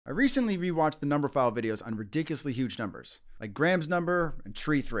I recently rewatched the number file videos on ridiculously huge numbers, like Graham's number and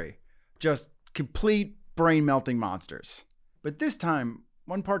Tree 3. Just complete brain-melting monsters. But this time,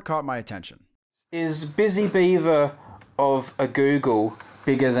 one part caught my attention. Is Busy Beaver of a Google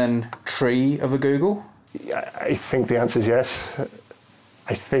bigger than Tree of a Google? Yeah, I think the answer is yes.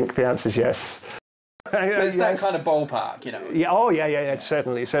 It's that kind of ballpark, you know. Yeah. Oh, yeah.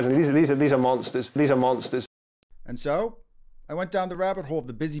 Certainly. These are monsters. And so, I went down the rabbit hole of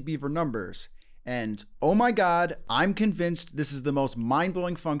the Busy Beaver numbers, and oh my god, I'm convinced this is the most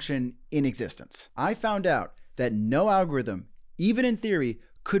mind-blowing function in existence. I found out that no algorithm, even in theory,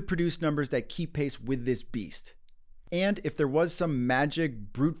 could produce numbers that keep pace with this beast. And if there was some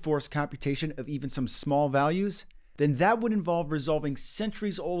magic brute force computation of even some small values, then that would involve resolving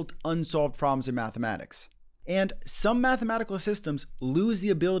centuries-old unsolved problems in mathematics. And some mathematical systems lose the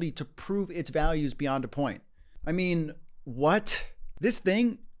ability to prove its values beyond a point. I mean, what? This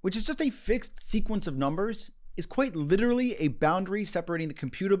thing, which is just a fixed sequence of numbers, is quite literally a boundary separating the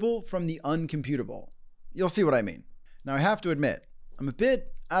computable from the uncomputable. You'll see what I mean. Now I have to admit, I'm a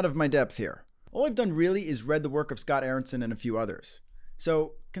bit out of my depth here. All I've done really is read the work of Scott Aaronson and a few others.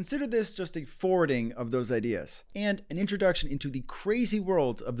 So consider this just a forwarding of those ideas and an introduction into the crazy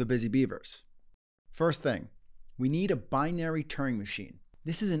world of the Busy Beavers. First thing, we need a binary Turing machine.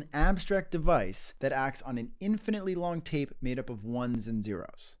 This is an abstract device that acts on an infinitely long tape made up of ones and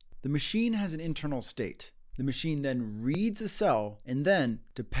zeros. The machine has an internal state. The machine then reads a cell, and then,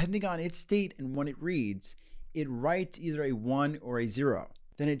 depending on its state and what it reads, it writes either a 1 or a 0.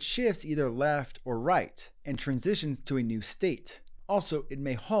 Then it shifts either left or right and transitions to a new state. Also, it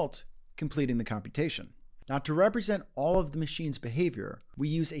may halt, completing the computation. Now, to represent all of the machine's behavior, we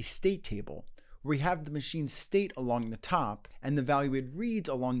use a state table, where we have the machine's state along the top and the value it reads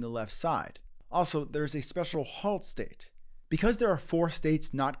along the left side. Also, there's a special halt state. Because there are 4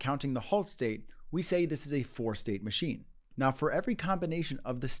 states not counting the halt state, we say this is a 4-state machine. Now, for every combination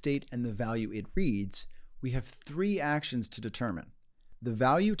of the state and the value it reads, we have 3 actions to determine: the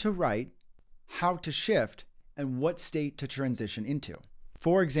value to write, how to shift, and what state to transition into.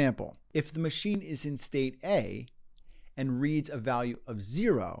 For example, if the machine is in state A and reads a value of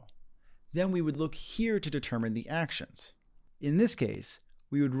 0, then we would look here to determine the actions. In this case,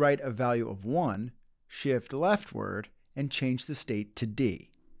 we would write a value of 1, shift leftward, and change the state to D.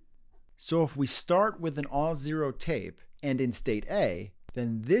 So if we start with an all 0 tape and in state A,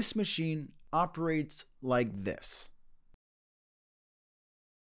 then this machine operates like this.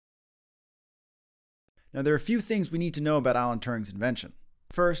 Now there are a few things we need to know about Alan Turing's invention.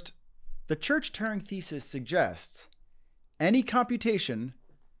 First, the Church-Turing thesis suggests any computation,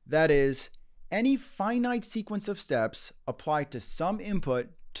 that is, any finite sequence of steps applied to some input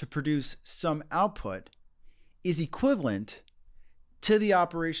to produce some output, is equivalent to the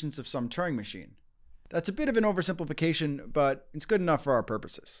operations of some Turing machine. That's a bit of an oversimplification, but it's good enough for our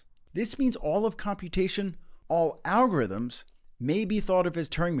purposes. This means all of computation, all algorithms, may be thought of as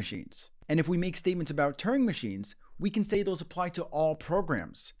Turing machines. And if we make statements about Turing machines, we can say those apply to all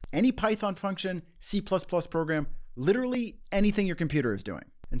programs. Any Python function, C++ program, literally anything your computer is doing.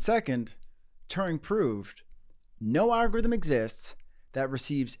 And second, Turing proved no algorithm exists that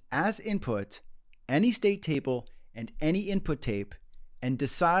receives as input any state table and any input tape and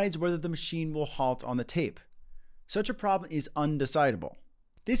decides whether the machine will halt on the tape. Such a problem is undecidable.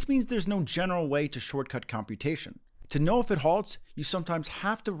 This means there's no general way to shortcut computation. To know if it halts, you sometimes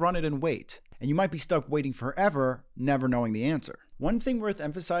have to run it and wait, and you might be stuck waiting forever, never knowing the answer. One thing worth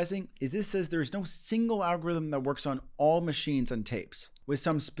emphasizing is this says there is no single algorithm that works on all machines and tapes. With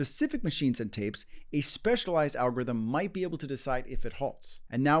some specific machines and tapes, a specialized algorithm might be able to decide if it halts.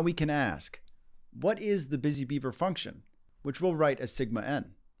 And now we can ask, what is the Busy Beaver function, which we'll write as sigma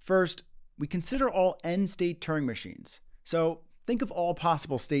n? First, we consider all n-state Turing machines, so think of all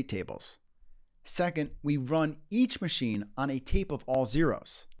possible state tables. Second, we run each machine on a tape of all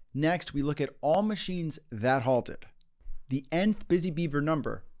zeros. Next, we look at all machines that halted. The nth Busy Beaver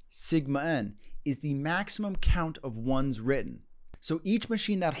number, sigma n, is the maximum count of ones written. So each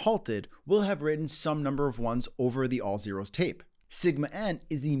machine that halted will have written some number of ones over the all zeros tape. Sigma n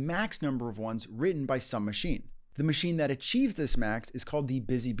is the max number of ones written by some machine. The machine that achieves this max is called the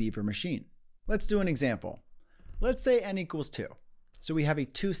Busy Beaver machine. Let's do an example. Let's say n equals 2. So we have a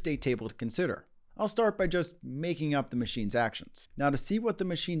 2-state table to consider. I'll start by just making up the machine's actions. Now to see what the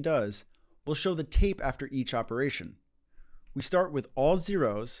machine does, we'll show the tape after each operation. We start with all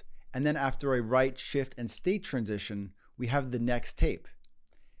zeros, and then after a write, shift, and state transition, we have the next tape.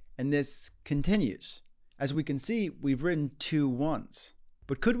 And this continues. As we can see, we've written 2 ones.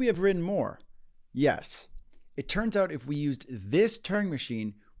 But could we have written more? Yes. It turns out if we used this Turing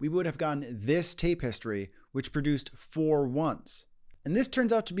machine, we would have gotten this tape history, which produced 4 ones. And this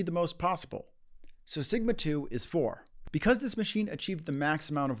turns out to be the most possible. So sigma 2 is 4. Because this machine achieved the max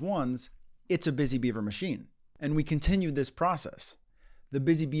amount of ones, it's a Busy Beaver machine. And we continue this process. The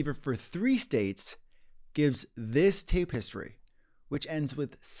Busy Beaver for 3 states gives this tape history, which ends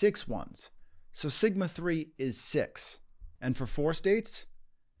with 6 ones. So sigma 3 is 6. And for 4 states,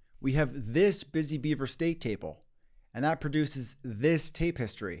 we have this Busy Beaver state table, and that produces this tape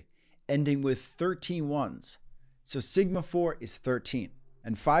history, ending with 13 ones. So sigma 4 is 13.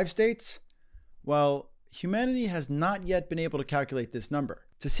 And 5 states? Well, humanity has not yet been able to calculate this number.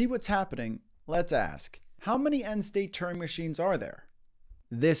 To see what's happening, let's ask, how many n-state Turing machines are there?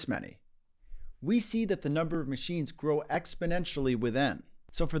 This many. We see that the number of machines grow exponentially with n.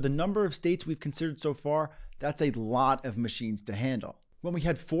 So for the number of states we've considered so far, that's a lot of machines to handle. When we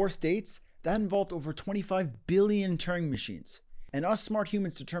had 4 states, that involved over 25 billion Turing machines. And us smart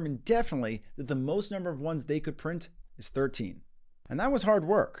humans determined definitely that the most number of ones they could print is 13. And that was hard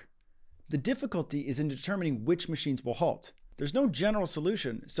work. The difficulty is in determining which machines will halt. There's no general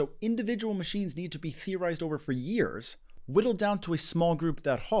solution, so individual machines need to be theorized over for years, whittled down to a small group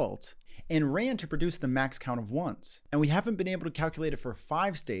that halt, and ran to produce the max count of ones. And we haven't been able to calculate it for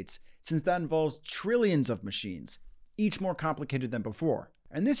 5 states since that involves trillions of machines, each more complicated than before.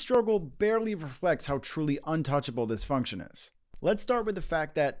 And this struggle barely reflects how truly untouchable this function is. Let's start with the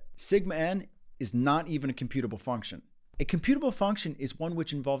fact that sigma n is not even a computable function. A computable function is one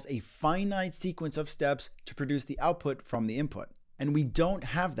which involves a finite sequence of steps to produce the output from the input. And we don't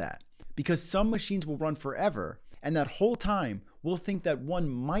have that, because some machines will run forever, and that whole time we'll think that one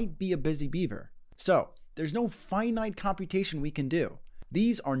might be a Busy Beaver. So there's no finite computation we can do.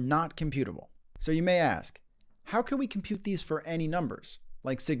 These are not computable. So you may ask, how can we compute these for any numbers,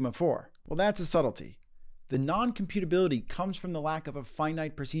 like sigma 4? Well, that's a subtlety. The non-computability comes from the lack of a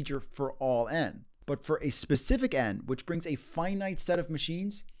finite procedure for all n. But for a specific n, which brings a finite set of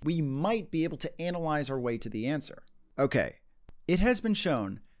machines, we might be able to analyze our way to the answer. Okay, it has been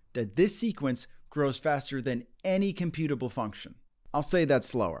shown that this sequence grows faster than any computable function. I'll say that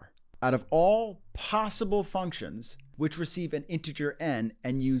slower. Out of all possible functions which receive an integer n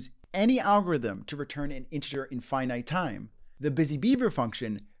and use any algorithm to return an integer in finite time, the Busy Beaver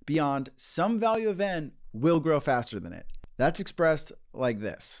function beyond some value of n will grow faster than it. That's expressed like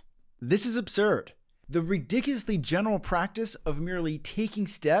this. This is absurd. The ridiculously general practice of merely taking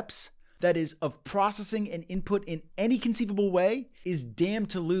steps, that is, of processing an input in any conceivable way, is damned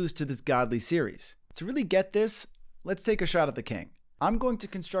to lose to this godly series. To really get this, let's take a shot at the king. I'm going to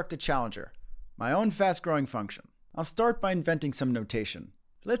construct a challenger, my own fast-growing function. I'll start by inventing some notation.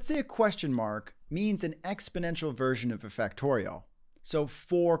 Let's say a question mark means an exponential version of a factorial. So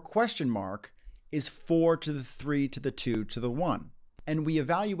 4 question mark is 4 to the 3 to the 2 to the 1. And we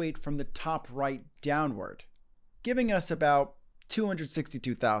evaluate from the top right downward, giving us about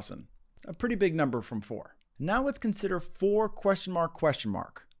 262,000, a pretty big number from 4. Now let's consider 4 question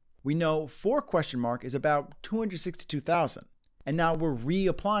mark. We know 4 question mark is about 262,000. And now we're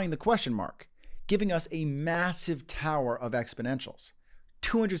reapplying the question mark, giving us a massive tower of exponentials,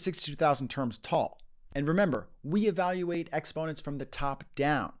 262,000 terms tall. And remember, we evaluate exponents from the top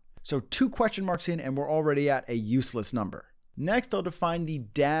down. So 2 question marks in and we're already at a useless number. Next, I'll define the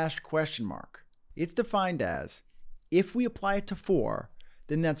dash question mark. It's defined as, if we apply it to 4,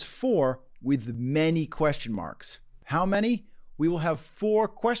 then that's 4 with many question marks. How many? We will have 4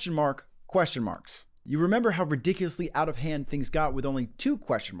 question marks. You remember how ridiculously out of hand things got with only 2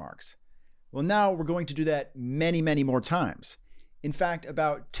 question marks? Well, now we're going to do that many, many more times. In fact,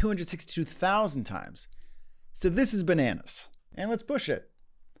 about 262,000 times. So this is bananas. And let's push it.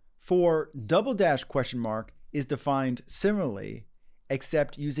 For double dash question mark is defined similarly,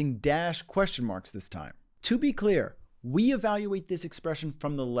 except using dash question marks this time. To be clear, we evaluate this expression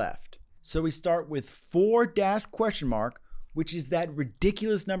from the left. So we start with 4 dash question mark, which is that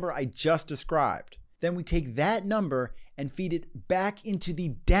ridiculous number I just described. Then we take that number and feed it back into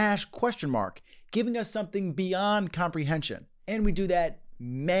the dash question mark, giving us something beyond comprehension. And we do that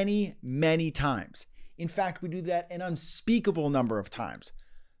many, many times. In fact, we do that an unspeakable number of times.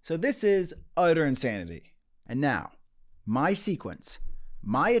 So this is utter insanity. And now, my sequence,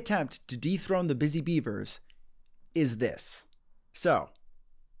 my attempt to dethrone the Busy Beavers is this. So,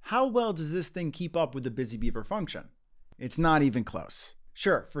 how well does this thing keep up with the Busy Beaver function? It's not even close.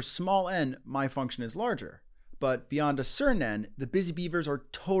 Sure, for small n, my function is larger, but beyond a certain n, the Busy Beavers are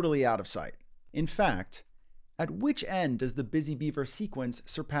totally out of sight. In fact, at which n does the Busy Beaver sequence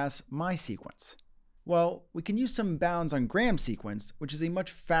surpass my sequence? Well, we can use some bounds on Graham's sequence, which is a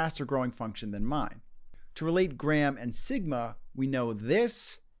much faster growing function than mine. To relate Graham and sigma, we know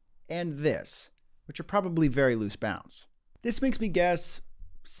this and this, which are probably very loose bounds. This makes me guess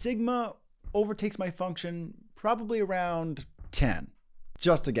sigma overtakes my function probably around 10.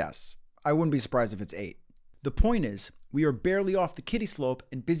 Just a guess. I wouldn't be surprised if it's 8. The point is, we are barely off the kiddie slope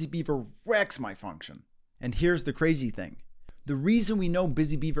and Busy Beaver wrecks my function. And here's the crazy thing. The reason we know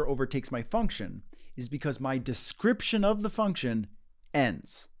Busy Beaver overtakes my function is because my description of the function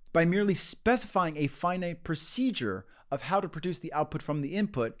ends. By merely specifying a finite procedure of how to produce the output from the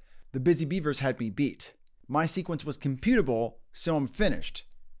input, the Busy Beavers had me beat. My sequence was computable, so I'm finished.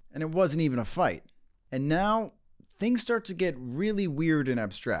 And it wasn't even a fight. And now, things start to get really weird and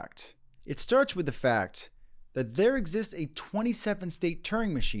abstract. It starts with the fact that there exists a 27-state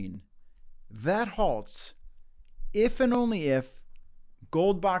Turing machine that halts if and only if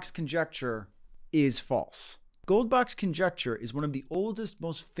Goldbach's conjecture is false. Goldbach's conjecture is one of the oldest,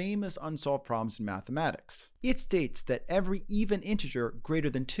 most famous unsolved problems in mathematics. It states that every even integer greater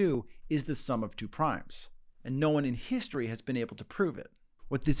than 2 is the sum of 2 primes, and no one in history has been able to prove it.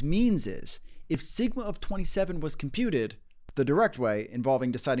 What this means is, if sigma of 27 was computed the direct way,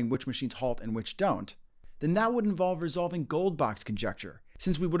 involving deciding which machines halt and which don't, then that would involve resolving Goldbach's conjecture,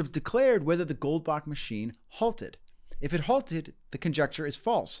 since we would have declared whether the Goldbach machine halted. If it halted, the conjecture is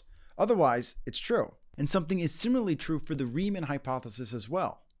false. Otherwise, it's true. And something is similarly true for the Riemann hypothesis as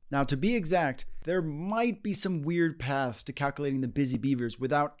well. Now, to be exact, there might be some weird paths to calculating the Busy Beavers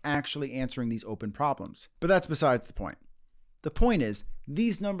without actually answering these open problems, but that's besides the point. The point is,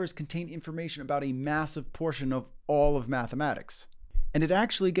 these numbers contain information about a massive portion of all of mathematics. And it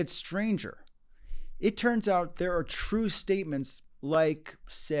actually gets stranger. It turns out there are true statements like,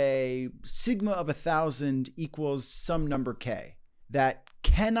 say, sigma of 1,000 equals some number k, that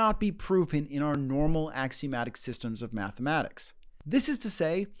cannot be proven in our normal axiomatic systems of mathematics. This is to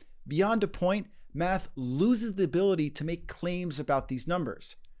say, beyond a point, math loses the ability to make claims about these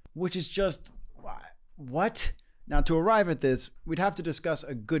numbers, which is just, what? Now, to arrive at this, we'd have to discuss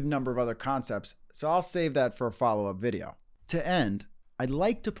a good number of other concepts, so I'll save that for a follow-up video. To end, I'd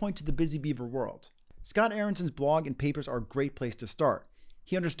like to point to the Busy Beaver world. Scott Aaronson's blog and papers are a great place to start.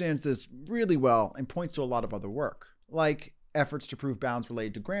 He understands this really well and points to a lot of other work, like efforts to prove bounds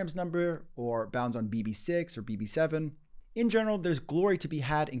related to Graham's number, or bounds on BB6 or BB7. In general, there's glory to be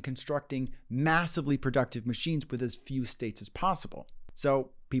had in constructing massively productive machines with as few states as possible.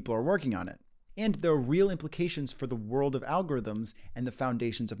 So people are working on it. And there are real implications for the world of algorithms and the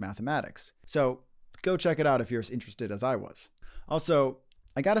foundations of mathematics. So go check it out if you're as interested as I was. Also,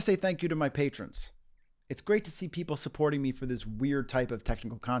 I gotta say thank you to my patrons. It's great to see people supporting me for this weird type of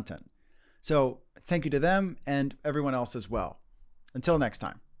technical content. So thank you to them and everyone else as well. Until next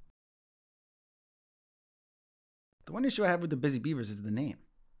time. The one issue I have with the Busy Beavers is the name.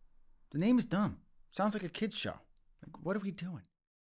 The name is dumb. Sounds like a kid's show. Like, what are we doing?